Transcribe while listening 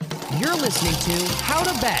You're listening to How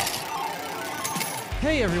to Bet.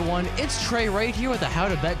 Hey everyone, it's Trey right here with the How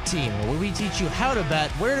to Bet team, where we teach you how to bet,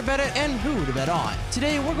 where to bet it, and who to bet on.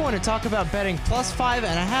 Today we're going to talk about betting plus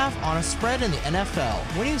 5.5 on a spread in the NFL.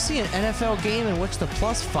 When you see an NFL game in which the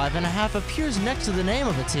plus 5.5 appears next to the name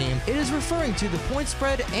of a team, it is referring to the point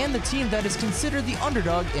spread and the team that is considered the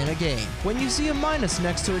underdog in a game. When you see a minus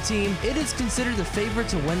next to a team, it is considered the favorite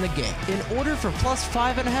to win the game. In order for plus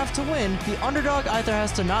 5.5 to win, the underdog either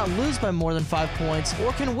has to not lose by more than 5 points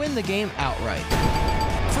or can win the game outright.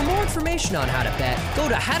 For more information on how to bet, go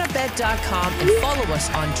to howtobet.com and follow us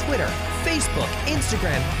on Twitter, Facebook,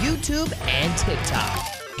 Instagram, YouTube, and TikTok.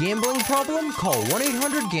 Gambling problem? Call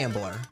 1-800-GAMBLER.